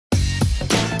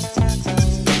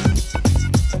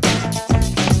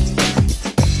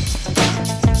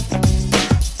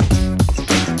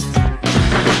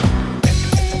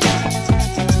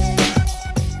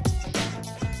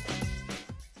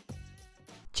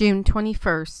June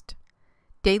 21st,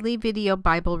 Daily Video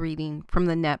Bible Reading from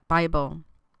the Net Bible,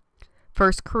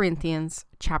 1 Corinthians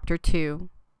chapter 2,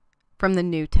 from the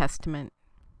New Testament.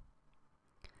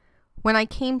 When I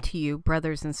came to you,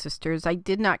 brothers and sisters, I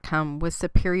did not come with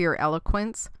superior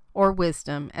eloquence or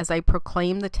wisdom as I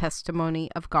proclaimed the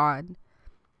testimony of God.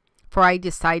 For I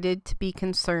decided to be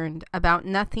concerned about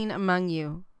nothing among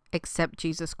you except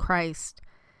Jesus Christ,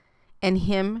 and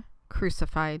Him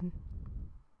crucified.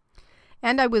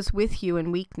 And I was with you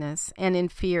in weakness and in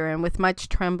fear and with much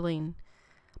trembling.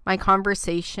 My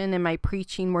conversation and my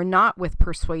preaching were not with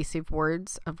persuasive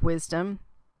words of wisdom,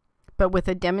 but with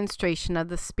a demonstration of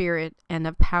the Spirit and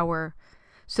of power,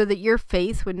 so that your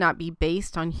faith would not be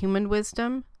based on human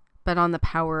wisdom, but on the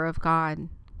power of God.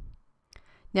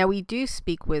 Now we do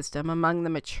speak wisdom among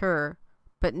the mature,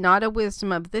 but not a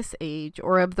wisdom of this age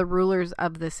or of the rulers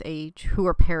of this age who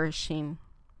are perishing.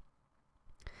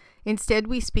 Instead,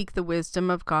 we speak the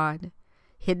wisdom of God,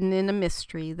 hidden in a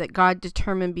mystery that God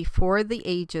determined before the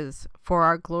ages for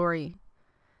our glory.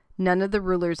 None of the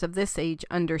rulers of this age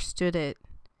understood it.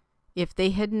 If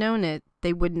they had known it,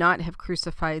 they would not have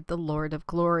crucified the Lord of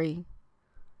glory.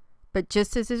 But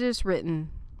just as it is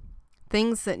written,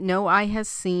 things that no eye has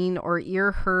seen or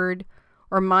ear heard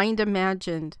or mind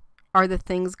imagined are the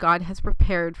things God has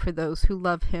prepared for those who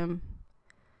love Him.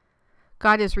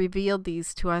 God has revealed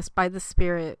these to us by the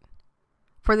Spirit.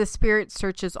 For the Spirit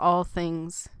searches all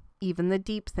things, even the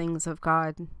deep things of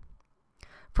God.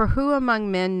 For who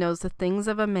among men knows the things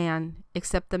of a man,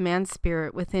 except the man's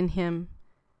spirit within him?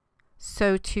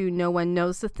 So too no one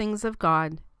knows the things of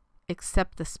God,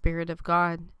 except the Spirit of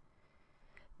God.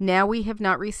 Now we have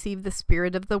not received the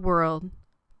spirit of the world,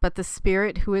 but the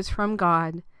Spirit who is from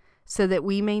God, so that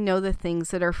we may know the things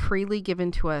that are freely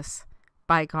given to us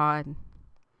by God.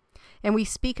 And we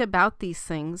speak about these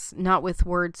things, not with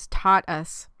words taught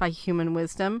us by human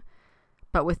wisdom,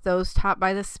 but with those taught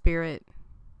by the Spirit,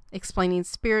 explaining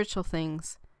spiritual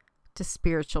things to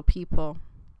spiritual people.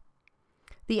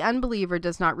 The unbeliever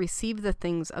does not receive the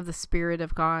things of the Spirit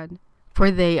of God,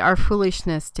 for they are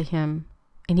foolishness to him,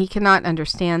 and he cannot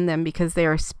understand them because they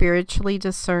are spiritually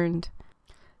discerned.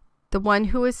 The one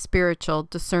who is spiritual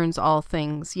discerns all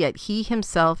things, yet he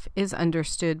himself is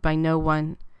understood by no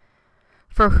one.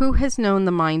 For who has known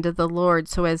the mind of the Lord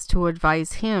so as to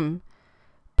advise him?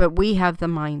 But we have the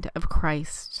mind of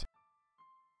Christ.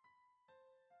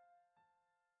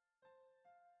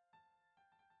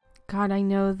 God, I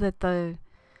know that the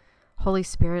Holy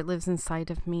Spirit lives inside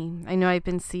of me. I know I've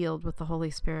been sealed with the Holy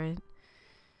Spirit.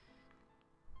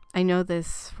 I know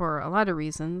this for a lot of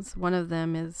reasons. One of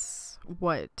them is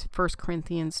what 1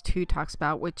 Corinthians 2 talks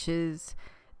about, which is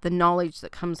the knowledge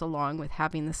that comes along with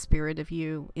having the Spirit of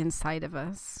you inside of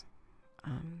us,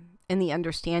 and the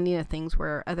understanding of things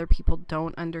where other people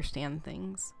don't understand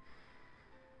things.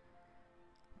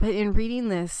 But in reading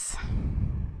this,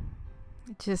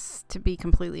 just to be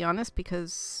completely honest,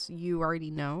 because you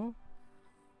already know,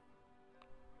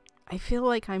 I feel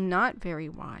like I'm not very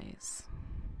wise.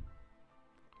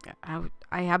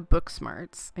 I have book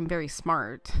smarts. I'm very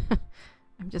smart.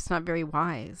 I'm just not very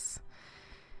wise.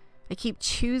 I keep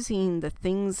choosing the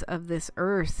things of this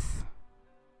earth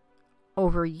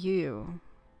over you.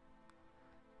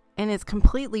 And it's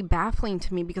completely baffling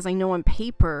to me because I know on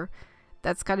paper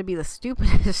that's got to be the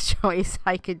stupidest choice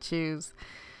I could choose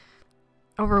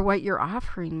over what you're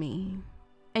offering me.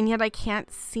 And yet I can't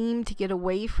seem to get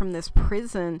away from this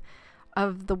prison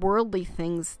of the worldly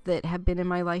things that have been in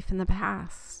my life in the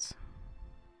past.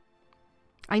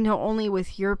 I know only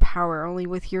with your power, only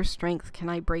with your strength can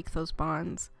I break those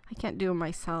bonds. I can't do it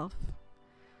myself.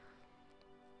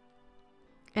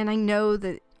 And I know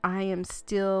that I am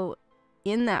still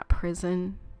in that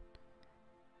prison,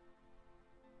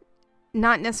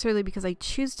 not necessarily because I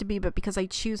choose to be, but because I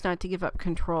choose not to give up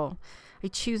control. I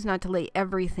choose not to lay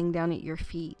everything down at your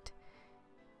feet.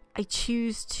 I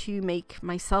choose to make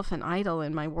myself an idol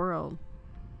in my world.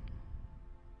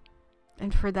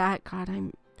 And for that, God,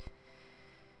 I'm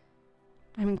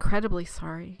incredibly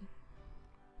sorry.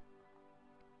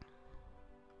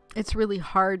 It's really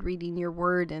hard reading your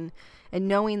word and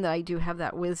knowing that I do have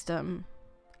that wisdom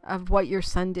of what your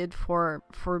Son did for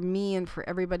me and for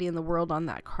everybody in the world on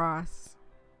that cross.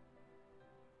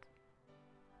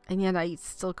 And yet I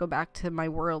still go back to my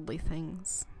worldly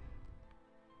things.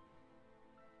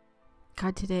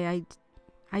 God, today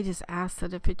I just ask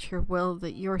that if it's your will,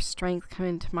 that your strength come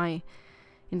into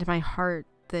my heart,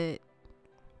 that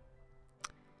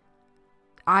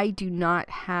I do not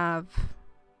have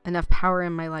enough power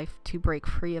in my life to break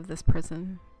free of this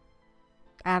prison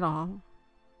at all.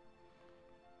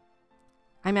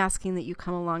 I'm asking that you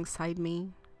come alongside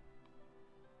me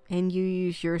and you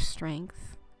use your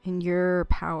strength and your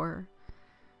power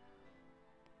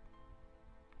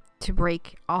to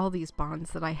break all these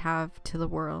bonds that I have to the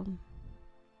world.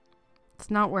 It's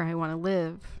not where I want to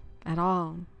live at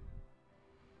all.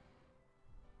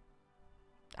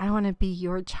 I want to be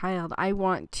your child. I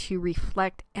want to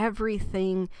reflect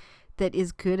everything that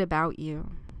is good about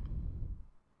you.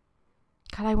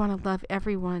 God, I want to love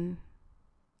everyone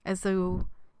as though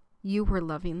you were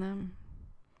loving them.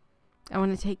 I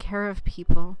want to take care of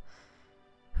people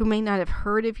who may not have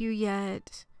heard of you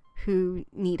yet, who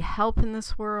need help in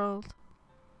this world.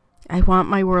 I want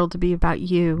my world to be about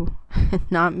you,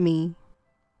 not me.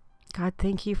 God,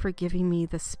 thank you for giving me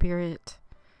the Spirit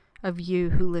of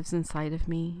you who lives inside of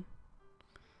me.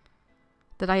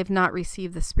 That I have not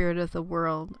received the spirit of the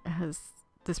world, as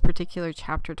this particular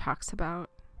chapter talks about,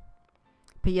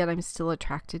 but yet I'm still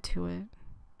attracted to it.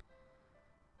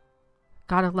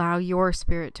 God, allow your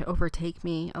Spirit to overtake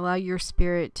me. Allow your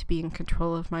Spirit to be in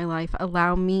control of my life.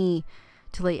 Allow me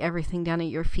to lay everything down at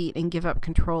your feet and give up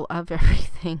control of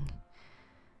everything.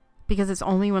 Because it's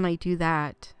only when I do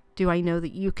that do I know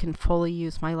that you can fully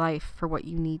use my life for what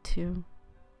you need to.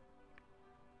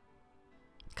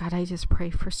 God, I just pray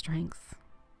for strength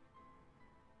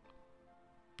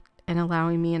and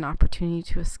allowing me an opportunity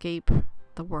to escape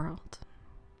the world.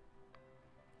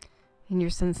 In your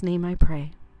Son's name I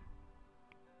pray.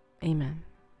 Amen.